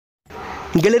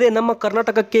ಗೆಳೆಯರೆ, ನಮ್ಮ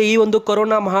ಕರ್ನಾಟಕಕ್ಕೆ ಈ ಒಂದು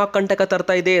ಕೊರೋನಾ ಮಹಾಕಂಟಕ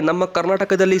ತರ್ತಾ ಇದೆ. ನಮ್ಮ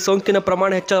ಕರ್ನಾಟಕದಲ್ಲಿ ಸೋಂಕಿನ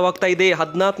ಪ್ರಮಾಣ ಹೆಚ್ಚಳವಾಗ್ತಾ ಇದೆ.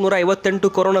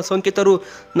 1458 ಕೊರೋನಾ ಸೋಂಕಿತರು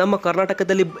ನಮ್ಮ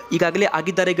ಕರ್ನಾಟಕದಲ್ಲಿ ಈಗಾಗಲೇ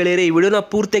ಆಗಿದ್ದಾರೆ. ಗೆಳೆಯರೆ, ಈ ವಿಡಿಯೋನ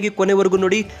ಪೂರ್ತಿಯಾಗಿ ಕೊನೆವರೆಗೂ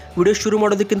ನೋಡಿ. ವಿಡಿಯೋ ಶುರು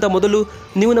ಮಾಡೋದಕ್ಕಿಂತ ಮೊದಲು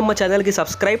ನೀವು ನಮ್ಮ ಚಾನಲ್ಗೆ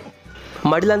ಸಬ್ಸ್ಕ್ರೈಬ್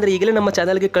ಮಾಡಿಲ್ಲ ಅಂದರೆ ಈಗಲೇ ನಮ್ಮ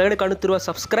ಚಾನಲ್ಗೆ ಕೆಳಗಡೆ ಕಾಣುತ್ತಿರುವ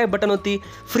ಸಬ್ಸ್ಕ್ರೈಬ್ ಬಟನ್ ಒತ್ತಿ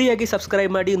ಫ್ರೀಯಾಗಿ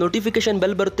ಸಬ್ಸ್ಕ್ರೈಬ್ ಮಾಡಿ. ನೋಟಿಫಿಕೇಶನ್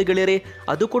ಬೆಲ್ ಬರುತ್ತೆ ಗೆಳೆಯರೆ,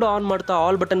 ಅದು ಕೂಡ ಆನ್ ಮಾಡ್ತಾ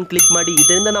ಆಲ್ ಬಟನ್ ಕ್ಲಿಕ್ ಮಾಡಿ.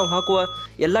 ಇದರಿಂದ ನಾವು ಹಾಕುವ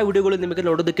ಎಲ್ಲ ವಿಡಿಯೋಗಳು ನಿಮಗೆ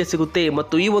ನೋಡೋದಕ್ಕೆ ಸಿಗುತ್ತೆ.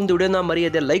 ಮತ್ತು ಈ ಒಂದು ವಿಡಿಯೋನ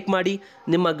ಮರೆಯದೆ ಲೈಕ್ ಮಾಡಿ.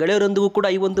 ನಿಮ್ಮ ಗೆಳೆಯರೊಂದಿಗೂ ಕೂಡ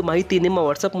ಈ ಒಂದು ಮಾಹಿತಿ ನಿಮ್ಮ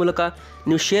ವಾಟ್ಸಪ್ ಮೂಲಕ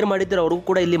ನೀವು ಶೇರ್ ಮಾಡಿದರೆ ಅವ್ರಿಗೂ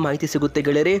ಕೂಡ ಇಲ್ಲಿ ಮಾಹಿತಿ ಸಿಗುತ್ತೆ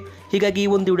ಗೆಳೆಯರೆ. ಹೀಗಾಗಿ ಈ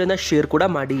ಒಂದು ವಿಡಿಯೋನ ಶೇರ್ ಕೂಡ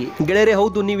ಮಾಡಿ ಗೆಳೆಯರೆ.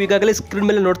 ಹೌದು, ನೀವು ಈಗಾಗಲೇ ಸ್ಕ್ರೀನ್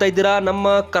ಮೇಲೆ ನೋಡ್ತಾ ಇದ್ದೀರಾ, ನಮ್ಮ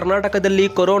ಕರ್ನಾಟಕದಲ್ಲಿ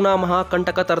ಕೊರೋನಾ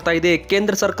ಮಹಾಕಂಟಕ ತರ್ತಾ ಇದೆ.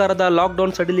 ಕೇಂದ್ರ ಸರ್ಕಾರದ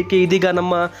ಲಾಕ್ಡೌನ್ ಸಡಿಲಿಕೆ ಇದೀಗ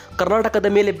ನಮ್ಮ ಕರ್ನಾಟಕದ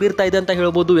ಮೇಲೆ ಬೀರ್ತಾ ಇದೆ ಅಂತ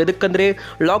ಹೇಳ್ಬೋದು. ಎದಕ್ಕಂದ್ರೆ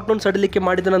ಲಾಕ್ಡೌನ್ ಸಡಿಲಿಕೆ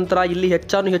ಮಾಡಿದ ನಂತರ ಇಲ್ಲಿ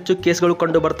ಹೆಚ್ಚು ಕೇಸ್ಗಳು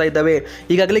ಕಂಡು ಬರ್ತಾ ಇದ್ದಾವೆ.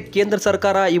 ಈಗಾಗಲೇ ಕೇಂದ್ರ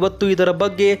ಸರ್ಕಾರ ಇವತ್ತು ಇದರ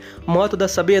ಬಗ್ಗೆ ಮಹತ್ವದ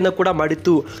ಸಭೆಯನ್ನು ಕೂಡ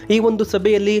ಮಾಡಿತ್ತು. ಈ ಒಂದು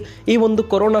ಸಭೆಯಲ್ಲಿ ಈ ಒಂದು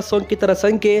ಕೊರೋನಾ ಸೋಂಕಿತರ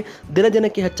ಸಂಖ್ಯೆ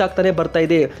ದಿನದಿನಕ್ಕೆ ಹೆಚ್ಚಾಗ್ತಾನೆ ಬರ್ತಾ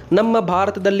ಇದೆ. ನಮ್ಮ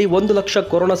ಭಾರತದಲ್ಲಿ 1 ಲಕ್ಷ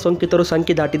ಕೊರೋನಾ ಸೋಂಕಿತರು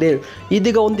ಸಂಖ್ಯೆ ದಾಟಿದೆ.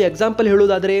 ಇದೀಗ ಒಂದು ಎಕ್ಸಾಂಪಲ್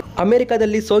ಹೇಳುವುದಾದರೆ,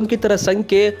 ಅಮೆರಿಕದಲ್ಲಿ ಸೋಂಕಿತರ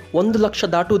ಸಂಖ್ಯೆ 1 ಲಕ್ಷ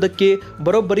ದಾಟುವುದಕ್ಕೆ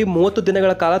ಬರೋಬ್ಬರಿ 30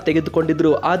 ದಿನಗಳ ಕಾಲ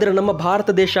ತೆಗೆದುಕೊಂಡಿದ್ರು. ಆದರೆ ನಮ್ಮ ಭಾರತ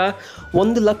ದೇಶ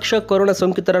 1 ಲಕ್ಷ ಕೊರೋನಾ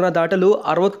ಸೋಂಕಿತರನ್ನ ದಾಟಲು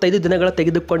 65 ದಿನಗಳ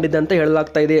ತೆಗೆದುಕೊಂಡಿದೆ ಅಂತ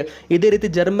ಹೇಳಲಾಗ್ತಾ ಇದೆ. ಇದೇ ರೀತಿ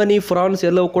ಜರ್ಮನಿ, ಫ್ರಾನ್ಸ್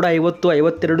ಎಲ್ಲವೂ ಕೂಡ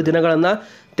 50-52 ದಿನಗಳನ್ನು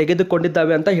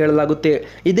ತೆಗೆದುಕೊಂಡಿದ್ದಾವೆ ಅಂತ ಹೇಳಲಾಗುತ್ತೆ.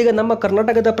 ಇದೀಗ ನಮ್ಮ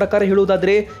ಕರ್ನಾಟಕದ ಪ್ರಕಾರ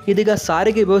ಹೇಳುವುದಾದರೆ, ಇದೀಗ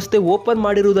ಸಾರಿಗೆ ವ್ಯವಸ್ಥೆ ಓಪನ್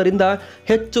ಮಾಡಿರುವುದರಿಂದ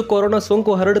ಹೆಚ್ಚು ಕೊರೋನಾ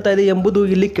ಸೋಂಕು ಹರಡುತ್ತಾ ಇದೆ ಎಂಬುದು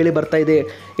ಇಲ್ಲಿ ಕೇಳಿ ಬರ್ತಾ ಇದೆ.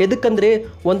 ಎದಕ್ಕಂದ್ರೆ,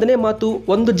 ಒಂದನೇ ಮಾತು,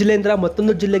 ಒಂದು ಜಿಲ್ಲೆಯಿಂದ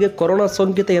ಮತ್ತೊಂದು ಜಿಲ್ಲೆಗೆ ಕೊರೋನಾ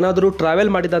ಸೋಂಕಿತ ಏನಾದರೂ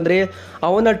ಟ್ರಾವೆಲ್ ಮಾಡಿದಂದರೆ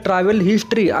ಅವನ ಟ್ರಾವೆಲ್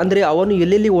ಹಿಸ್ಟ್ರಿ, ಅಂದರೆ ಅವನು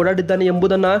ಎಲ್ಲೆಲ್ಲಿ ಓಡಾಡಿದ್ದಾನೆ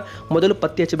ಎಂಬುದನ್ನು ಮೊದಲು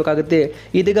ಪತ್ತೆ ಹಚ್ಚಬೇಕಾಗುತ್ತೆ.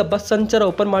 ಇದೀಗ ಬಸ್ ಸಂಚಾರ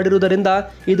ಓಪನ್ ಮಾಡಿರುವುದರಿಂದ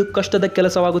ಇದು ಕಷ್ಟದ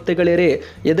ಕೆಲಸವಾಗುತ್ತೆ ಗೆಳೆಯರೆ.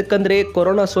 ಎದಕ್ಕಂದ್ರೆ,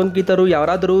 ಕೊರೋನಾ ಸೋಂಕಿತರು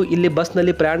ಯಾರಾದರೂ ಇಲ್ಲಿ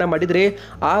ಬಸ್ನಲ್ಲಿ ಪ್ರಯಾಣ ಮಾಡಿದರೆ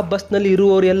ಆ ಬಸ್ನಲ್ಲಿ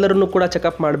ಇರುವವರು ಎಲ್ಲರನ್ನೂ ಕೂಡ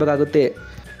ಚೆಕಪ್ ಮಾಡಬೇಕಾಗುತ್ತೆ.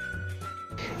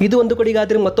 ಇದು ಒಂದು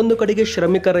ಕಡೆಗಾದರೆ, ಮತ್ತೊಂದು ಕಡೆಗೆ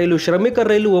ಶ್ರಮಿಕ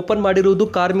ರೈಲು ಓಪನ್ ಮಾಡಿರುವುದು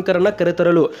ಕಾರ್ಮಿಕರನ್ನ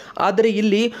ಕರೆತರಲು. ಆದರೆ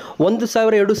ಇಲ್ಲಿ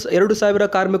 1,000-2,000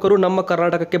 ಕಾರ್ಮಿಕರು ನಮ್ಮ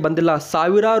ಕರ್ನಾಟಕಕ್ಕೆ ಬಂದಿಲ್ಲ.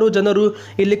 ಸಾವಿರಾರು ಜನರು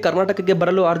ಇಲ್ಲಿ ಕರ್ನಾಟಕಕ್ಕೆ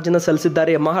ಬರಲು ಅರ್ಜಿಯನ್ನು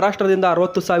ಸಲ್ಲಿಸಿದ್ದಾರೆ. ಮಹಾರಾಷ್ಟ್ರದಿಂದ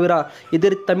 60,000,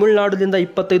 ಇದೇ ರೀತಿ ತಮಿಳುನಾಡಿನಿಂದ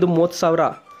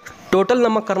 25-30,000. ಟೋಟಲ್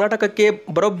ನಮ್ಮ ಕರ್ನಾಟಕಕ್ಕೆ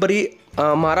ಬರೋಬ್ಬರಿ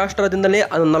ಮಹಾರಾಷ್ಟ್ರದಿಂದಲೇ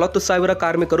 40,000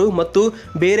 ಕಾರ್ಮಿಕರು ಮತ್ತು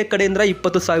ಬೇರೆ ಕಡೆಯಿಂದ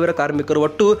 20,000 ಕಾರ್ಮಿಕರು,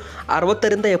 ಒಟ್ಟು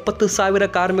 60,000-70,000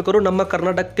 ಕಾರ್ಮಿಕರು ನಮ್ಮ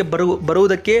ಕರ್ನಾಟಕಕ್ಕೆ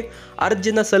ಬರುವುದಕ್ಕೆ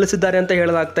ಅರ್ಜಿನ ಸಲ್ಲಿಸಿದ್ದಾರೆ ಅಂತ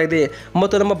ಹೇಳಲಾಗ್ತಾ ಇದೆ.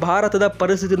 ಮತ್ತು ನಮ್ಮ ಭಾರತದ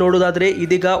ಪರಿಸ್ಥಿತಿ ನೋಡುವುದಾದರೆ,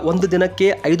 ಇದೀಗ ಒಂದು ದಿನಕ್ಕೆ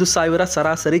 5,000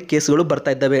 ಸರಾಸರಿ ಕೇಸ್ಗಳು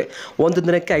ಬರ್ತಾ ಇದ್ದಾವೆ. ಒಂದು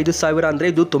ದಿನಕ್ಕೆ 5,000 ಅಂದರೆ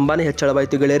ಇದು ತುಂಬಾ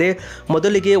ಹೆಚ್ಚಳವಾಯಿತು ಗೆಳೆಯರೆ.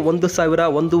 ಮೊದಲಿಗೆ 1,000,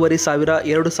 1,500,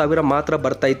 2,000 ಮಾತ್ರ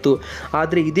ಬರ್ತಾ ಇತ್ತು.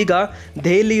 ಆದರೆ ಇದೀಗ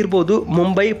ದೆಹಲಿ ಇರ್ಬೋದು,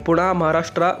 ಮುಂಬೈ, ಪುಣೆ,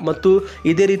 ಮಹಾರಾಷ್ಟ್ರ ಮತ್ತು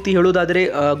ಇದೇ ರೀತಿ ಹೇಳುವುದಾದರೆ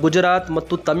ಗುಜರಾತ್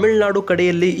ಮತ್ತು ತಮಿಳುನಾಡು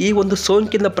ಕಡೆಯಲ್ಲಿ ಈ ಒಂದು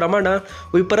ಸೋಂಕಿನ ಪ್ರಮಾಣ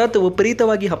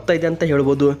ವಿಪರೀತವಾಗಿ ಹಬ್ತಾ ಇದೆ ಅಂತ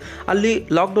ಹೇಳ್ಬೋದು. ಅಲ್ಲಿ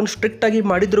ಲಾಕ್ಡೌನ್ ಸ್ಟ್ರಿಕ್ಟ್ ಆಗಿ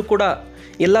ಮಾಡಿದ್ರು ಕೂಡ,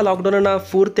 ಎಲ್ಲ ಲಾಕ್ಡೌನನ್ನು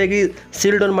ಪೂರ್ತಿಯಾಗಿ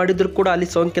ಸೀಲ್ ಡೌನ್ ಮಾಡಿದ್ರು ಕೂಡ ಅಲ್ಲಿ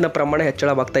ಸೋಂಕಿನ ಪ್ರಮಾಣ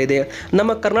ಹೆಚ್ಚಳವಾಗ್ತಾ ಇದೆ.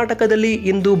 ನಮ್ಮ ಕರ್ನಾಟಕದಲ್ಲಿ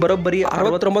ಇಂದು ಬರೋಬ್ಬರಿ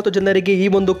 69 ಜನರಿಗೆ ಈ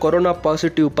ಒಂದು ಕೊರೋನಾ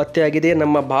ಪಾಸಿಟಿವ್ ಪತ್ತೆಯಾಗಿದೆ.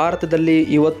 ನಮ್ಮ ಭಾರತದಲ್ಲಿ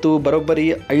ಇವತ್ತು ಬರೋಬ್ಬರಿ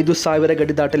 5,000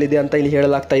 ಗಡಿ ದಾಟಲಿದೆ ಅಂತ ಇಲ್ಲಿ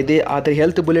ಹೇಳಲಾಗ್ತಾ ಇದೆ. ಆದರೆ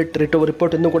ಹೆಲ್ತ್ ಬುಲೆಟ್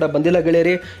ರಿಪೋರ್ಟ್ ಇನ್ನೂ ಕೂಡ ಬಂದಿಲ್ಲ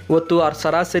ಗೆಳೆಯರೆ. ಇವತ್ತು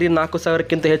ಸರಾಸರಿ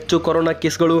 4,000ಕ್ಕಿಂತ ಹೆಚ್ಚು ಕೊರೋನಾ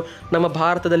ಕೇಸ್ಗಳು ನಮ್ಮ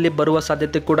ಭಾರತದಲ್ಲಿ ಬರುವ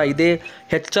ಸಾಧ್ಯತೆ ಕೂಡ ಇದೆ.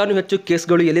 ಹೆಚ್ಚು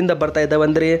ಕೇಸ್ಗಳು ಎಲ್ಲಿಂದ ಬರ್ತಾ ಇದ್ದಾವೆ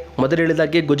ಅಂದರೆ, ಮೊದಲು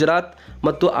ಹೇಳಿದಾಗೆ ಗುಜರಾತ್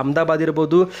ಮತ್ತು ಅಹಮದಾಬಾದ್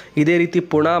ಇರ್ಬೋದು, ಇದೇ ರೀತಿ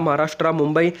ಪುಣೆ, ಮಹಾರಾಷ್ಟ್ರ,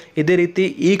 ಮುಂಬೈ, ಇದೇ ರೀತಿ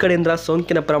ಈ ಕಡೆಯಿಂದ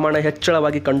ಸೋಂಕಿನ ಪ್ರಮಾಣ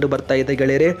ಹೆಚ್ಚಳವಾಗಿ ಕಂಡು ಬರ್ತಾ ಇದೆ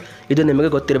ಗೆಳೆಯರೆ. ಇದು ನಿಮಗೆ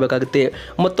ಗೊತ್ತಿರಬೇಕಾಗುತ್ತೆ.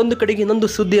 ಮತ್ತೊಂದು ಕಡೆಗೆ ಇನ್ನೊಂದು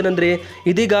ಸುದ್ದಿ ಏನಂದರೆ,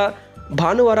 ಇದೀಗ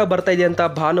ಭಾನುವಾರ ಬರ್ತಾ ಇದೆ ಅಂತ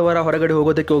ಭಾನುವಾರ ಹೊರಗಡೆ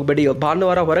ಹೋಗೋದಕ್ಕೆ ಹೋಗಬೇಡಿ.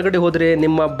 ಭಾನುವಾರ ಹೊರಗಡೆ ಹೋದರೆ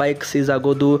ನಿಮ್ಮ ಬೈಕ್ ಸೀಸ್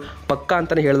ಆಗೋದು ಪಕ್ಕಾ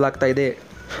ಅಂತಲೇ ಹೇಳಲಾಗ್ತಾ ಇದೆ.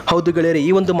 ಹೌದು ಗೆಳೆಯರೆ, ಈ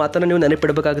ಒಂದು ಮಾತನ್ನು ನೀವು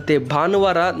ನೆನಪಿಡಬೇಕಾಗುತ್ತೆ.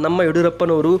 ಭಾನುವಾರ ನಮ್ಮ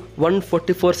ಯಡಿಯೂರಪ್ಪನವರು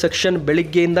 144 ಸೆಕ್ಷನ್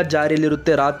ಬೆಳಿಗ್ಗೆಯಿಂದ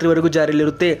ಜಾರಿಯಲ್ಲಿರುತ್ತೆ, ರಾತ್ರಿವರೆಗೂ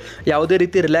ಜಾರಿಯಲ್ಲಿರುತ್ತೆ. ಯಾವುದೇ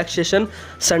ರೀತಿ ರಿಲ್ಯಾಕ್ಸೇಷನ್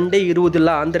ಸಂಡೇ ಇರುವುದಿಲ್ಲ.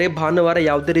 ಅಂದರೆ ಭಾನುವಾರ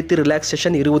ಯಾವುದೇ ರೀತಿ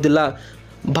ರಿಲ್ಯಾಕ್ಸೇಷನ್ ಇರುವುದಿಲ್ಲ.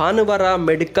 ಭಾನುವಾರ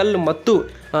ಮೆಡಿಕಲ್ ಮತ್ತು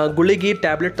ಗುಳಿಗೆ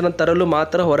ಟ್ಯಾಬ್ಲೆಟನ್ನು ತರಲು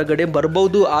ಮಾತ್ರ ಹೊರಗಡೆ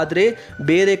ಬರ್ಬೋದು. ಆದರೆ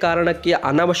ಬೇರೆ ಕಾರಣಕ್ಕೆ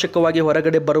ಅನಾವಶ್ಯಕವಾಗಿ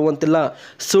ಹೊರಗಡೆ ಬರುವಂತಿಲ್ಲ.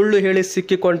 ಸುಳ್ಳು ಹೇಳಿ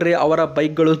ಸಿಕ್ಕಿಕೊಂಡ್ರೆ ಅವರ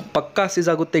ಬೈಕ್ಗಳು ಪಕ್ಕಾ ಸೀಸ್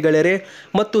ಆಗುತ್ತೆ ಗೆಳೆಯರೆ.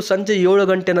 ಮತ್ತು ಸಂಜೆ 7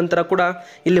 ಗಂಟೆ ನಂತರ ಕೂಡ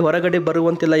ಇಲ್ಲಿ ಹೊರಗಡೆ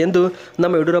ಬರುವಂತಿಲ್ಲ ಎಂದು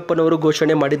ನಮ್ಮ ಯಡಿಯೂರಪ್ಪನವರು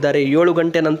ಘೋಷಣೆ ಮಾಡಿದ್ದಾರೆ. 7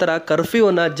 ಗಂಟೆ ನಂತರ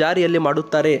ಕರ್ಫ್ಯೂವನ್ನು ಜಾರಿಯಲ್ಲಿ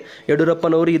ಮಾಡುತ್ತಾರೆ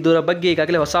ಯಡಿಯೂರಪ್ಪನವರು. ಇದರ ಬಗ್ಗೆ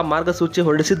ಈಗಾಗಲೇ ಹೊಸ ಮಾರ್ಗಸೂಚಿ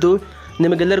ಹೊರಡಿಸಿದ್ದು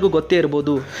ನಿಮಗೆಲ್ಲರಿಗೂ ಗೊತ್ತೇ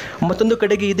ಇರ್ಬೋದು. ಮತ್ತೊಂದು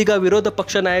ಕಡೆಗೆ ಇದೀಗ ವಿರೋಧ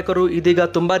ಪಕ್ಷ ನಾಯಕರು ಇದೀಗ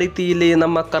ತುಂಬ ರೀತಿಯಲ್ಲಿ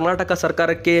ನಮ್ಮ ಕರ್ನಾಟಕ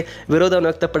ಸರ್ಕಾರಕ್ಕೆ ವಿರೋಧವನ್ನು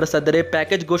ವ್ಯಕ್ತಪಡಿಸ್ತಾ ಇದ್ದಾರೆ.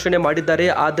 ಪ್ಯಾಕೇಜ್ ಘೋಷಣೆ ಮಾಡಿದ್ದಾರೆ,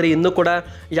 ಆದರೆ ಇನ್ನೂ ಕೂಡ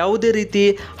ಯಾವುದೇ ರೀತಿ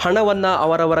ಹಣವನ್ನು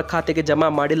ಅವರವರ ಖಾತೆಗೆ ಜಮಾ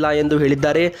ಮಾಡಿಲ್ಲ ಎಂದು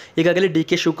ಹೇಳಿದ್ದಾರೆ. ಈಗಾಗಲೇ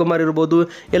DK ಶಿವಕುಮಾರ್ ಇರ್ಬೋದು,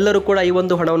 ಎಲ್ಲರೂ ಕೂಡ ಈ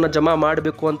ಒಂದು ಹಣವನ್ನು ಜಮಾ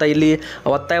ಮಾಡಬೇಕು ಅಂತ ಇಲ್ಲಿ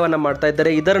ಒತ್ತಾಯವನ್ನು ಮಾಡ್ತಾ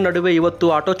ಇದ್ದಾರೆ. ಇದರ ನಡುವೆ ಇವತ್ತು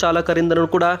ಆಟೋ ಚಾಲಕರಿಂದಲೂ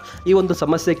ಕೂಡ ಈ ಒಂದು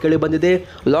ಸಮಸ್ಯೆ ಕೇಳಿ ಬಂದಿದೆ.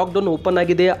 ಲಾಕ್ಡೌನ್ ಓಪನ್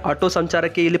ಆಗಿದೆ, ಆಟೋ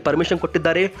ಸಂಚಾರಕ್ಕೆ ಇಲ್ಲಿ ಪರ್ಮಿಷನ್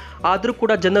ಕೊಟ್ಟಿದ್ದಾರೆ. ಆದರೂ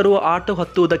ಕೂಡ ಜನರು ಆಟೋ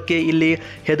ಹತ್ತುವುದಕ್ಕೆ ಇಲ್ಲಿ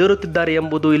ಹೆದರುತ್ತಿದ್ದಾರೆ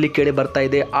ಎಂಬುದು ಇಲ್ಲಿ ಕೇಳಿ ಬರ್ತಾ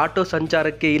ಇದೆ. ಆಟೋ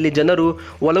ಸಂಚಾರಕ್ಕೆ ಇಲ್ಲಿ ಜನರು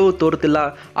ಒಲವು ತೋರುತ್ತಿಲ್ಲ.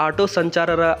 ಆಟೋ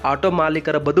ಸಂಚಾರರ ಆಟೋ ಮಾಲೀಕರ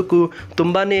ಸಾರ್ವಜನಿಕರ ಬದುಕು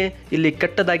ತುಂಬಾನೇ ಇಲ್ಲಿ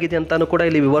ಕೆಟ್ಟದಾಗಿದೆ ಅಂತಾನು ಕೂಡ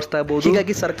ಇಲ್ಲಿ ವಿವರಿಸಬಹುದು.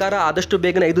 ಹೀಗಾಗಿ ಸರ್ಕಾರ ಆದಷ್ಟು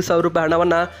ಬೇಗನೆ 5,000 ರೂಪಾಯಿ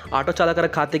ಹಣವನ್ನು ಆಟೋ ಚಾಲಕರ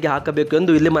ಖಾತೆಗೆ ಹಾಕಬೇಕು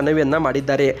ಎಂದು ಇಲ್ಲಿ ಮನವಿಯನ್ನ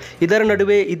ಮಾಡಿದ್ದಾರೆ. ಇದರ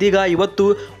ನಡುವೆ ಇದೀಗ ಇವತ್ತು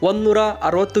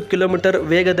 160 ಕಿಲೋಮೀಟರ್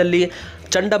ವೇಗದಲ್ಲಿ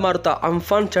ಚಂಡಮಾರುತ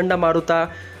ಅಂಫಾನ್ ಚಂಡಮಾರುತ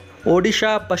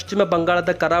ಒಡಿಶಾ ಪಶ್ಚಿಮ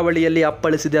ಬಂಗಾಳದ ಕರಾವಳಿಯಲ್ಲಿ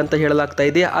ಅಪ್ಪಳಿಸಿದೆ ಅಂತ ಹೇಳಲಾಗ್ತಾ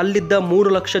ಇದೆ. ಅಲ್ಲಿದ್ದ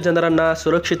 3 ಲಕ್ಷ ಜನರನ್ನು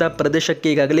ಸುರಕ್ಷಿತ ಪ್ರದೇಶಕ್ಕೆ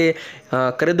ಈಗಾಗಲೇ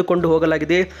ಕರೆದುಕೊಂಡು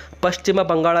ಹೋಗಲಾಗಿದೆ. ಪಶ್ಚಿಮ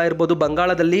ಬಂಗಾಳ ಇರ್ಬೋದು,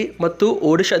 ಬಂಗಾಳದಲ್ಲಿ ಮತ್ತು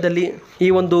ಒಡಿಶಾದಲ್ಲಿ ಈ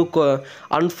ಒಂದು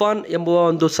ಅಂಫಾನ್ ಎಂಬುವ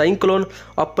ಒಂದು ಸೈಕ್ಲೋನ್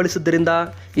ಅಪ್ಪಳಿಸಿದ್ದರಿಂದ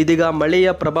ಇದೀಗ ಮಳೆಯ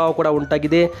ಪ್ರಭಾವ ಕೂಡ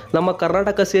ಉಂಟಾಗಿದೆ. ನಮ್ಮ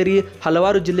ಕರ್ನಾಟಕ ಸೇರಿ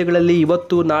ಹಲವಾರು ಜಿಲ್ಲೆಗಳಲ್ಲಿ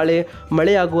ಇವತ್ತು ನಾಳೆ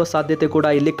ಮಳೆಯಾಗುವ ಸಾಧ್ಯತೆ ಕೂಡ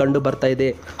ಇಲ್ಲಿ ಕಂಡು ಬರ್ತಾ ಇದೆ.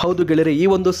 ಹೌದು ಗೆಳೆಯರೆ, ಈ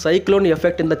ಒಂದು ಸೈಕ್ಲೋನ್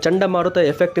ಎಫೆಕ್ಟಿಂದ, ಚಂಡಮಾರುತ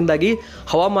ಎಫೆಕ್ಟಿಂದಾಗಿ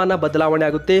ಹವಾಮಾನ ಬದಲಾವಣೆ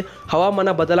ಆಗುತ್ತೆ. ಹವಾಮಾನ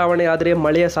ಬದಲಾವಣೆ ಆದರೆ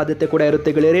ಮಳೆಯ ಸಾಧ್ಯತೆ ಕೂಡ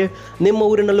ಇರುತ್ತೆ ಗೆಳೆಯರೆ. ನಿಮ್ಮ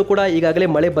ಊರಿನಲ್ಲೂ ಕೂಡ ಈಗಾಗಲೇ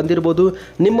ಮಳೆ ಬಂದಿರಬಹುದು.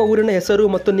 ನಿಮ್ಮ ಊರಿನ ಹೆಸರು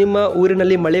ಮತ್ತು ನಿಮ್ಮ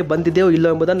ಊರಿನಲ್ಲಿ ಮಳೆ ಬಂದಿದೆಯೋ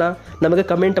ಇಲ್ಲೋ ಎಂಬುದನ್ನು ನಮಗೆ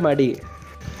ಕಮೆಂಟ್ ಮಾಡಿ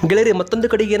ಗೆಳೆಯರೆ. ಮತ್ತೊಂದು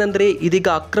ಕಡೆಗೆ ಏನಂದರೆ ಇದೀಗ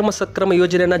ಅಕ್ರಮ ಸಕ್ರಮ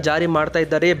ಯೋಜನೆಯನ್ನು ಜಾರಿ ಮಾಡ್ತಾ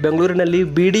ಇದ್ದಾರೆ. ಬೆಂಗಳೂರಿನಲ್ಲಿ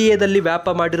BDAದಲ್ಲಿ ವ್ಯಾಪ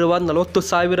ಮಾಡಿರುವ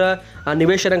 40,000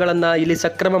 ನಿವೇಶನಗಳನ್ನು ಇಲ್ಲಿ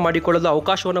ಸಕ್ರಮ ಮಾಡಿಕೊಳ್ಳಲು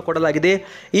ಅವಕಾಶವನ್ನು ಕೊಡಲಾಗಿದೆ.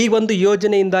 ಈ ಒಂದು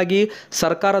ಯೋಜನೆಯಿಂದಾಗಿ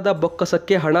ಸರ್ಕಾರದ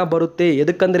ಬೊಕ್ಕಸಕ್ಕೆ ಹಣ ಬರುತ್ತೆ.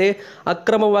 ಎದಕ್ಕಂದರೆ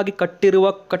ಅಕ್ರಮವಾಗಿ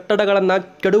ಕಟ್ಟಿರುವ ಕಟ್ಟಡಗಳನ್ನು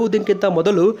ಕೆಡುವುದಕ್ಕಿಂತ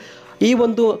ಮೊದಲು ಈ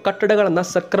ಒಂದು ಕಟ್ಟಡಗಳನ್ನು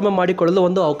ಸಕ್ರಮ ಮಾಡಿಕೊಳ್ಳಲು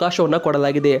ಒಂದು ಅವಕಾಶವನ್ನು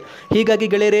ಕೊಡಲಾಗಿದೆ. ಹೀಗಾಗಿ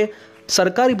ಗೆಳೆಯರೆ,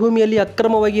 ಸರ್ಕಾರಿ ಭೂಮಿಯಲ್ಲಿ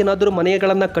ಅಕ್ರಮವಾಗಿ ಏನಾದರೂ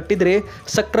ಮನೆಗಳನ್ನು ಕಟ್ಟಿದರೆ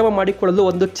ಸಕ್ರಮ ಮಾಡಿಕೊಳ್ಳಲು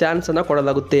ಒಂದು ಚಾನ್ಸನ್ನು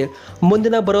ಕೊಡಲಾಗುತ್ತೆ.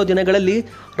 ಮುಂದಿನ ಬರೋ ದಿನಗಳಲ್ಲಿ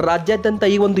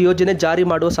ರಾಜ್ಯಾದ್ಯಂತ ಈ ಒಂದು ಯೋಜನೆ ಜಾರಿ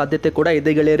ಮಾಡುವ ಸಾಧ್ಯತೆ ಕೂಡ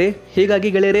ಇದೆ ಗೆಳೆಯರೆ.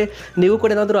 ಹೀಗಾಗಿ ಗೆಳೆಯರೆ, ನೀವು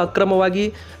ಕೂಡ ಏನಾದರೂ ಅಕ್ರಮವಾಗಿ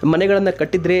ಮನೆಗಳನ್ನು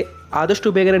ಕಟ್ಟಿದರೆ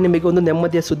ಆದಷ್ಟು ಬೇಗನೆ ನಿಮಗೆ ಒಂದು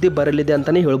ನೆಮ್ಮದಿಯ ಸುದ್ದಿ ಬರಲಿದೆ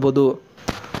ಅಂತಲೇ ಹೇಳ್ಬೋದು.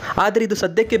 ಆದರೆ ಇದು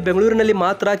ಸದ್ಯಕ್ಕೆ ಬೆಂಗಳೂರಿನಲ್ಲಿ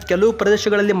ಮಾತ್ರ, ಕೆಲವು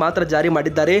ಪ್ರದೇಶಗಳಲ್ಲಿ ಮಾತ್ರ ಜಾರಿ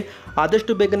ಮಾಡಿದ್ದಾರೆ.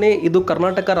 ಆದಷ್ಟು ಬೇಗನೆ ಇದು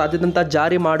ಕರ್ನಾಟಕ ರಾಜ್ಯಾದ್ಯಂತ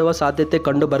ಜಾರಿ ಮಾಡುವ ಸಾಧ್ಯತೆ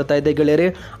ಕಂಡು ಬರ್ತಾ ಇದೆ ಗೆಳೆಯರೆ.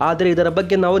 ಆದರೆ ಇದರ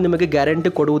ಬಗ್ಗೆ ನಾವು ನಿಮಗೆ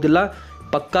ಗ್ಯಾರಂಟಿ ಕೊಡುವುದಿಲ್ಲ,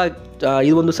 ಪಕ್ಕಾ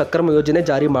ಈ ಒಂದು ಸಕ್ರಮ ಯೋಜನೆ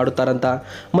ಜಾರಿ ಮಾಡುತ್ತಾರಂತ.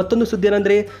 ಮತ್ತೊಂದು ಸುದ್ದಿ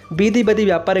ಏನಂದರೆ, ಬೀದಿ ಬದಿ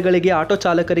ವ್ಯಾಪಾರಿಗಳಿಗೆ, ಆಟೋ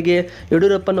ಚಾಲಕರಿಗೆ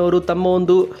ಯಡಿಯೂರಪ್ಪನವರು ತಮ್ಮ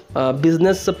ಒಂದು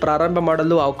ಬಿಸ್ನೆಸ್ ಪ್ರಾರಂಭ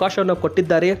ಮಾಡಲು ಅವಕಾಶವನ್ನು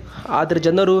ಕೊಟ್ಟಿದ್ದಾರೆ. ಆದರೆ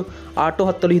ಜನರು ಆಟೋ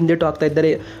ಹತ್ತಲು ಹಿಂದೇಟು ಹಾಕ್ತಾ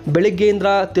ಇದ್ದಾರೆ. ಬೆಳಿಗ್ಗೆಯಿಂದ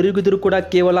ತಿರುಗಿದರೂ ಕೂಡ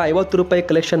ಕೇವಲ 50 ರೂಪಾಯಿ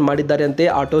ಕಲೆಕ್ಷನ್ ಮಾಡಿದ್ದಾರೆ ಅಂತೆ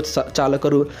ಆಟೋ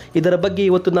ಚಾಲಕರು. ಇದರ ಬಗ್ಗೆ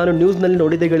ಇವತ್ತು ನಾನು ನ್ಯೂಸ್ನಲ್ಲಿ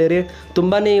ನೋಡಿದೆ ಗೆಳೆಯರೆ.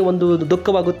 ತುಂಬಾ ಒಂದು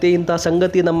ದುಃಖವಾಗುತ್ತೆ ಇಂಥ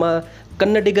ಸಂಗತಿ ನಮ್ಮ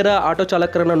ಕನ್ನಡಿಗರ ಆಟೋ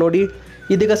ಚಾಲಕರನ್ನು ನೋಡಿ.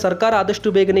 ಇದೀಗ ಸರ್ಕಾರ ಆದಷ್ಟು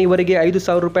ಬೇಗನೆ ಇವರಿಗೆ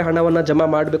 5,000 ರೂಪಾಯಿ ಹಣವನ್ನು ಜಮಾ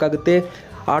ಮಾಡಬೇಕಾಗುತ್ತೆ.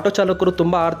 ಆಟೋ ಚಾಲಕರು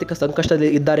ತುಂಬ ಆರ್ಥಿಕ ಸಂಕಷ್ಟದಲ್ಲಿ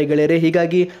ಇದ್ದಾರೆ ಗೆಳೆಯರೆ.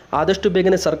 ಹೀಗಾಗಿ ಆದಷ್ಟು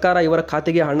ಬೇಗನೆ ಸರ್ಕಾರ ಇವರ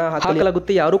ಖಾತೆಗೆ ಹಣ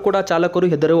ಹಾಕಲಾಗುತ್ತೆ. ಯಾರೂ ಕೂಡ ಚಾಲಕರು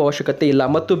ಹೆದರುವ ಅವಶ್ಯಕತೆ ಇಲ್ಲ.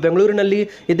 ಮತ್ತು ಬೆಂಗಳೂರಿನಲ್ಲಿ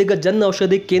ಇದೀಗ ಜನ್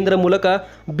ಔಷಧಿ ಕೇಂದ್ರ ಮೂಲಕ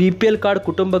BPL ಕಾರ್ಡ್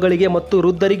ಕುಟುಂಬಗಳಿಗೆ ಮತ್ತು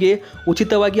ವೃದ್ಧರಿಗೆ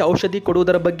ಉಚಿತವಾಗಿ ಔಷಧಿ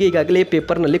ಕೊಡುವುದರ ಬಗ್ಗೆ ಈಗಾಗಲೇ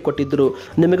ಪೇಪರ್ನಲ್ಲಿ ಕೊಟ್ಟಿದ್ದರು.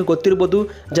 ನಿಮಗೆ ಗೊತ್ತಿರ್ಬೋದು,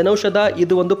 ಜನೌಷಧ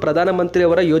ಇದು ಒಂದು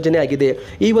ಪ್ರಧಾನಮಂತ್ರಿಯವರ ಯೋಜನೆ ಆಗಿದೆ.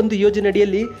 ಈ ಒಂದು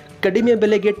ಯೋಜನೆಯಡಿಯಲ್ಲಿ ಕಡಿಮೆ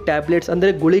ಬೆಲೆಗೆ ಟ್ಯಾಬ್ಲೆಟ್ಸ್ ಅಂದರೆ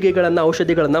ಗುಳಿಗೆಗಳನ್ನು,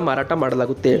 ಔಷಧಿಗಳನ್ನು ಮಾರಾಟ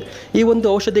ಮಾಡಲಾಗುತ್ತೆ. ಈ ಒಂದು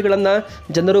ಔಷಧಿಗಳನ್ನು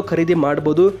ಜನರು ಖರೀದಿ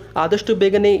ಮಾಡ್ಬೋದು. ಆದಷ್ಟು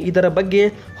ಬೇಗನೆ ಇದರ ಬಗ್ಗೆ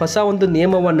ಹೊಸ ಒಂದು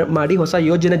ನಿಯಮವನ್ನು ಮಾಡಿ, ಹೊಸ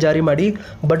ಯೋಜನೆ ಜಾರಿ ಮಾಡಿ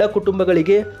ಬಡ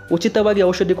ಕುಟುಂಬಗಳಿಗೆ ಉಚಿತವಾಗಿ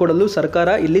ಔಷಧಿ ಕೊಡಲು ಸರ್ಕಾರ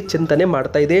ಇಲ್ಲಿ ಚಿಂತನೆ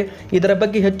ಮಾಡ್ತಾ ಇದೆ. ಇದರ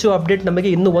ಬಗ್ಗೆ ಹೆಚ್ಚು ಅಪ್ಡೇಟ್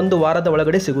ನಮಗೆ ಇನ್ನು 1 ವಾರದ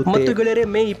ಒಳಗಡೆ ಸಿಗುತ್ತೆ. ಮತ್ತು ಗೆಳೆಯರೆ,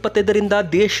 ಮೇ 25ರಿಂದ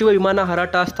ದೇಶೀಯ ವಿಮಾನ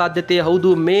ಹಾರಾಟ ಸಾಧ್ಯತೆ. ಹೌದು,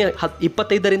 ಮೇ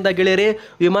 25ರಿಂದ ಗೆಳೆಯರೆ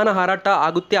ವಿಮಾನ ಹಾರಾಟ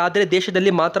ಆಗುತ್ತೆ. ಆದರೆ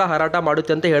ದೇಶದಲ್ಲಿ ಮಾತ್ರ ಹಾರಾಟ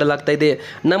ಮಾಡುತ್ತೆ ಅಂತ ಹೇಳಲಾಗ್ತಾ ಇದೆ.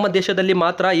 ನಮ್ಮ ದೇಶದಲ್ಲಿ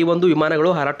ಮಾತ್ರ ಈ ಒಂದು ವಿಮಾನಗಳು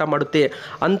ಹಾರಾಟ ಮಾಡುತ್ತೆ.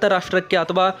 ಅಂತಾರಾಷ್ಟ್ರಕ್ಕೆ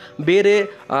ಅಥವಾ ಬೇರೆ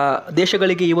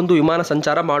ದೇಶಗಳಿಗೆ ಈ ಒಂದು ವಿಮಾನ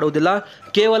ಸಂಚಾರ ಮಾಡುವುದಿಲ್ಲ.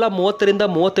 ಕೇವಲ 30ರಿಂದ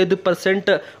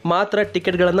 35% ಮಾತ್ರ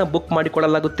ಟಿಕೆಟ್ಗಳನ್ನು ಬುಕ್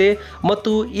ಮಾಡಿಕೊಳ್ಳಲಾಗುತ್ತೆ.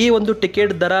 ಮತ್ತು ಈ ಒಂದು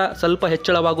ಟಿಕೆಟ್ ದರ ಸ್ವಲ್ಪ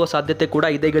ಹೆಚ್ಚಳವಾಗುವ ಸಾಧ್ಯತೆ ಕೂಡ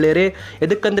ಇದೆ ಗೆಳೆಯರೆ.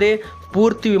 ಎದಕ್ಕಂದರೆ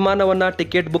ಪೂರ್ತಿ ವಿಮಾನವನ್ನು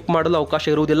ಟಿಕೆಟ್ ಬುಕ್ ಮಾಡಲು ಅವಕಾಶ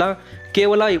ಇರುವುದಿಲ್ಲ.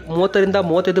 ಕೇವಲ 30ರಿಂದ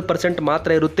 35% ಮಾತ್ರ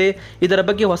ಇರುತ್ತೆ. ಇದರ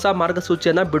ಬಗ್ಗೆ ಹೊಸ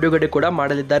ಮಾರ್ಗಸೂಚಿಯನ್ನು ಬಿಡುಗಡೆ ಕೂಡ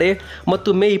ಮಾಡಲಿದ್ದಾರೆ. ಮತ್ತು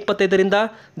ಮೇ 25ರಿಂದ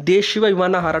ದೇಶೀಯ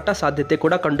ವಿಮಾನ ಹಾರಾಟ ಸಾಧ್ಯತೆ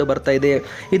ಕೂಡ ಕಂಡು ಬರ್ತಾ ಇದೆ.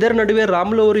 ಇದರ ನಡುವೆ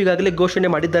ರಾಮುಲು ಅವರು ಈಗಾಗಲೇ ಘೋಷಣೆ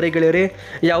ಮಾಡಿದ್ದಾರೆ ಗೆಳೆಯರೆ,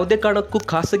 ಯಾವುದೇ ಕಾರಣಕ್ಕೂ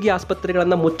ಖಾಸಗಿ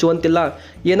ಆಸ್ಪತ್ರೆಗಳನ್ನು ಮುಚ್ಚುವಂತಿಲ್ಲ.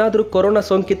 ಏನಾದರೂ ಕೊರೋನಾ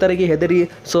ಸೋಂಕಿತರಿಗೆ ಹೆದರಿ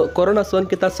ಕೊರೋನಾ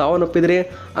ಸೋಂಕಿತ ಸಾವನ್ನಪ್ಪಿದರೆ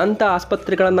ಅಂಥ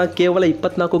ಆಸ್ಪತ್ರೆಗಳನ್ನು ಕೇವಲ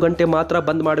 24 ಗಂಟೆ ಮಾತ್ರ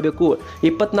ಬಂದ್ ಮಾಡಬೇಕು.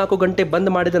 24 ಗಂಟೆ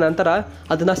ಬಂದ್ ಮಾಡಿದ ನಂತರ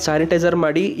ಅದನ್ನು ಸ್ಯಾನಿಟೈಸರ್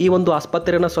ಮಾಡಿ ಈ ಒಂದು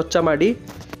ಆಸ್ಪತ್ರೆಯನ್ನು ಸ್ವಚ್ಛ ಮಾಡಿ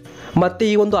ಮತ್ತೆ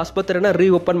ಈ ಒಂದು ಆಸ್ಪತ್ರೆಯನ್ನು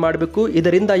ರೀಓಪನ್ ಮಾಡಬೇಕು.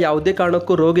 ಇದರಿಂದ ಯಾವುದೇ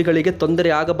ಕಾರಣಕ್ಕೂ ರೋಗಿಗಳಿಗೆ ತೊಂದರೆ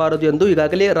ಆಗಬಾರದು ಎಂದು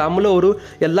ಈಗಾಗಲೇ ರಾಮುಲು ಅವರು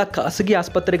ಎಲ್ಲ ಖಾಸಗಿ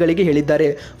ಆಸ್ಪತ್ರೆಗಳಿಗೆ ಹೇಳಿದ್ದಾರೆ.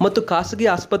 ಮತ್ತು ಖಾಸಗಿ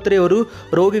ಆಸ್ಪತ್ರೆಯವರು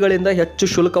ರೋಗಿಗಳಿಂದ ಹೆಚ್ಚು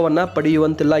ಶುಲ್ಕವನ್ನು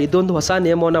ಪಡೆಯುವಂತಿಲ್ಲ. ಇದೊಂದು ಹೊಸ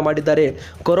ನಿಯಮವನ್ನು ಮಾಡಿದ್ದಾರೆ.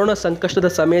 ಕೊರೋನಾ ಸಂಕಷ್ಟದ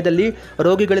ಸಮಯದಲ್ಲಿ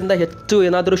ರೋಗಿಗಳಿಂದ ಹೆಚ್ಚು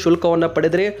ಏನಾದರೂ ಶುಲ್ಕವನ್ನು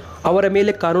ಪಡೆದರೆ ಅವರ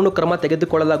ಮೇಲೆ ಕಾನೂನು ಕ್ರಮ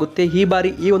ತೆಗೆದುಕೊಳ್ಳಲಾಗುತ್ತೆ. ಈ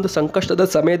ಬಾರಿ ಈ ಒಂದು ಸಂಕಷ್ಟದ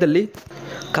ಸಮಯದಲ್ಲಿ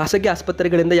ಖಾಸಗಿ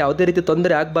ಆಸ್ಪತ್ರೆಗಳಿಂದ ಯಾವುದೇ ರೀತಿ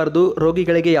ತೊಂದರೆ ಆಗಬಾರ್ದು,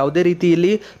 ರೋಗಿಗಳಿಗೆ ಯಾವುದೇ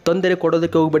ರೀತಿಯಲ್ಲಿ ತೊಂದರೆ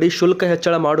ಕೊಡೋದಕ್ಕೆ ಹೋಗಬೇಡಿ, ಶುಲ್ಕ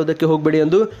ಹೆಚ್ಚಳ ಮಾಡೋದಕ್ಕೆ ಕೆಲಸಕ್ಕೆ ಹೋಗಬೇಡಿ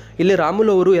ಎಂದು ಇಲ್ಲಿ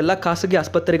ರಾಮುಲು ಅವರು ಎಲ್ಲ ಖಾಸಗಿ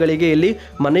ಆಸ್ಪತ್ರೆಗಳಿಗೆ ಇಲ್ಲಿ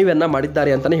ಮನವಿಯನ್ನು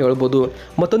ಮಾಡಿದ್ದಾರೆ ಅಂತಲೇ ಹೇಳ್ಬೋದು.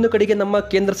 ಮತ್ತೊಂದು ಕಡೆಗೆ ನಮ್ಮ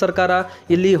ಕೇಂದ್ರ ಸರ್ಕಾರ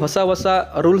ಇಲ್ಲಿ ಹೊಸ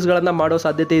ರೂಲ್ಸ್ಗಳನ್ನು ಮಾಡೋ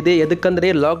ಸಾಧ್ಯತೆ ಇದೆ. ಎದಕ್ಕಂದರೆ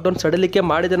ಲಾಕ್ಡೌನ್ ಸಡಿಲಿಕೆ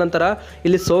ಮಾಡಿದ ನಂತರ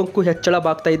ಇಲ್ಲಿ ಸೋಂಕು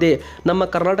ಹೆಚ್ಚಳವಾಗ್ತಾ ಇದೆ. ನಮ್ಮ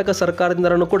ಕರ್ನಾಟಕ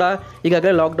ಸರ್ಕಾರದಿಂದಲೂ ಕೂಡ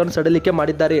ಈಗಾಗಲೇ ಲಾಕ್ಡೌನ್ ಸಡಿಲಿಕೆ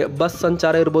ಮಾಡಿದ್ದಾರೆ. ಬಸ್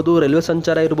ಸಂಚಾರ ಇರ್ಬೋದು, ರೈಲ್ವೆ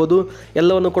ಸಂಚಾರ ಇರ್ಬೋದು,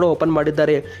 ಎಲ್ಲವನ್ನು ಕೂಡ ಓಪನ್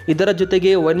ಮಾಡಿದ್ದಾರೆ. ಇದರ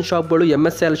ಜೊತೆಗೆ ವೈನ್ ಶಾಪ್ಗಳು,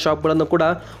 MSL ಶಾಪ್ಗಳನ್ನು ಕೂಡ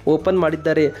ಓಪನ್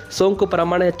ಮಾಡಿದ್ದಾರೆ. ಸೋಂಕು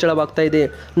ಪ್ರಮಾಣ ಹೆಚ್ಚಳವಾಗ್ತಾ ಇದೆ.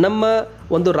 ನಮ್ಮ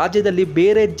ಒಂದು ರಾಜ್ಯದಲ್ಲಿ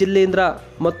ಬೇರೆ ಜಿಲ್ಲೆಯಿಂದ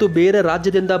ಮತ್ತು ಬೇರೆ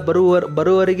ರಾಜ್ಯದಿಂದ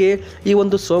ಬರುವವರಿಗೆ ಈ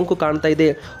ಒಂದು ಸೋಂಕು ಕಾಣ್ತಾ ಇದೆ.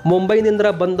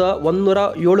 ಮುಂಬೈನಿಂದ ಬಂದ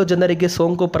 107 ಜನರಿಗೆ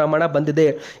ಸೋಂಕು ಪ್ರಮಾಣ ಬಂದಿದೆ.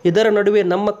 ಇದರ ನಡುವೆ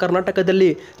ನಮ್ಮ ಕರ್ನಾಟಕದಲ್ಲಿ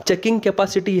ಚೆಕಿಂಗ್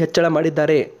ಕೆಪಾಸಿಟಿ ಹೆಚ್ಚಳ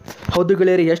ಮಾಡಿದ್ದಾರೆ. ಹೌದು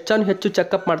ಗೆಳೆಯರಿ, ಹೆಚ್ಚು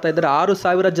ಚೆಕಪ್ ಮಾಡ್ತಾ ಇದ್ದಾರೆ.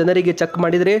 6,000 ಜನರಿಗೆ ಚೆಕ್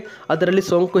ಮಾಡಿದರೆ ಅದರಲ್ಲಿ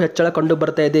ಸೋಂಕು ಹೆಚ್ಚಳ ಕಂಡು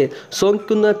ಬರ್ತಾ ಇದೆ.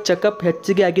 ಸೋಂಕಿನ ಚೆಕಪ್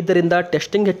ಹೆಚ್ಚಿಗೆ ಆಗಿದ್ದರಿಂದ,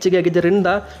 ಟೆಸ್ಟಿಂಗ್ ಹೆಚ್ಚಿಗೆ ಆಗಿದ್ದರಿಂದ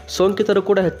ಸೋಂಕಿತರು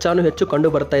ಕೂಡ ಹೆಚ್ಚು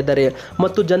ಕಂಡು ಬರ್ತಾ ಇದ್ದಾರೆ.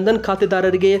 ಮತ್ತು ಜನ್ಧನ್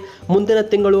ಖಾತೆದಾರರಿಗೆ ಮುಂದಿನ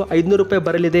ತಿಂಗಳು 500 ರೂಪಾಯಿ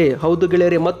ಬರಲಿದೆ. ಹೌದು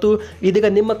ಗೆಳೆಯರೆ, ಮತ್ತು ಇದೀಗ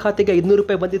ನಿಮ್ಮ ಖಾತೆಗೆ 500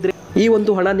 ರೂಪಾಯಿ ಬಂದಿದ್ರೆ ಈ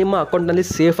ಒಂದು ಹಣ ನಿಮ್ಮ ಅಕೌಂಟ್ನಲ್ಲಿ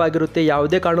ಸೇಫ್ ಆಗಿರುತ್ತೆ.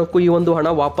 ಯಾವುದೇ ಕಾರಣಕ್ಕೂ ಈ ಒಂದು ಹಣ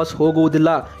ವಾಪಸ್ ಹೋಗುವುದಿಲ್ಲ.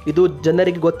 ಇದು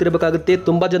ಜನರಿಗೆ ಗೊತ್ತಿರಬೇಕಾಗುತ್ತೆ.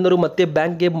 ತುಂಬ ಜನರು ಮತ್ತೆ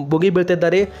ಬ್ಯಾಂಕ್ಗೆ ಮುಗಿ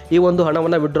ಬೀಳ್ತಿದ್ದಾರೆ ಈ ಒಂದು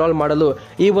ಹಣವನ್ನು ವಿಡ್ರಾಲ್ ಮಾಡಲು.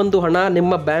 ಈ ಒಂದು ಹಣ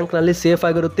ನಿಮ್ಮ ಬ್ಯಾಂಕ್ನಲ್ಲಿ ಸೇಫ್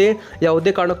ಆಗಿರುತ್ತೆ.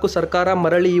 ಯಾವುದೇ ಕಾರಣಕ್ಕೂ ಸರ್ಕಾರ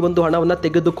ಮರಳಿ ಈ ಒಂದು ಹಣವನ್ನು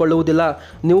ತೆಗೆದುಕೊಳ್ಳುವುದಿಲ್ಲ.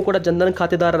 ನೀವು ಕೂಡ ಜನ್ಧನ್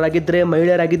ಖಾತೆದಾರರಾಗಿದ್ದರೆ,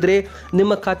 ಮಹಿಳೆಯರಾಗಿದ್ದರೆ,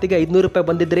 ನಿಮ್ಮ ಖಾತೆಗೆ 500 ರೂಪಾಯಿ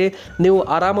ಬಂದಿದ್ದರೆ ನೀವು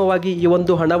ಆರಾಮವಾಗಿ ಈ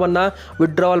ಒಂದು ಹಣವನ್ನು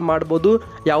ವಿಡ್ರಾಲ್ ಮಾಡ್ಬೋದು.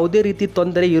 ಯಾವುದೇ ರೀತಿ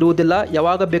ತೊಂದರೆ ಇರುವುದಿಲ್ಲ.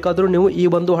 ಯಾವಾಗ ಬೇಕಾದರೂ ನೀವು ಈ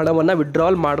ಒಂದು ಹಣವನ್ನು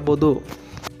ವಿಡ್ರಾಲ್ ಮಾಡ್ಬೋದು.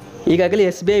 ಈಗಾಗಲೇ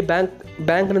SBI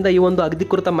ಬ್ಯಾಂಕ್ನಿಂದ ಈ ಒಂದು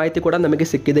ಅಧಿಕೃತ ಮಾಹಿತಿ ಕೂಡ ನಮಗೆ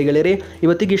ಸಿಕ್ಕಿದೆ ಗೆಳೆಯರೆ.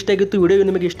 ಇವತ್ತಿಗೆ ಇಷ್ಟ ಆಗಿತ್ತು. ವಿಡಿಯೋ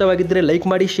ನಿಮಗೆ ಇಷ್ಟವಾಗಿದ್ದರೆ ಲೈಕ್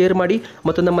ಮಾಡಿ, ಶೇರ್ ಮಾಡಿ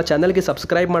ಮತ್ತು ನಮ್ಮ ಚಾನಲ್ಗೆ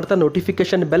ಸಬ್ಸ್ಕ್ರೈಬ್ ಮಾಡ್ತಾ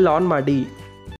ನೋಟಿಫಿಕೇಶನ್ ಬೆಲ್ ಆನ್ ಮಾಡಿ.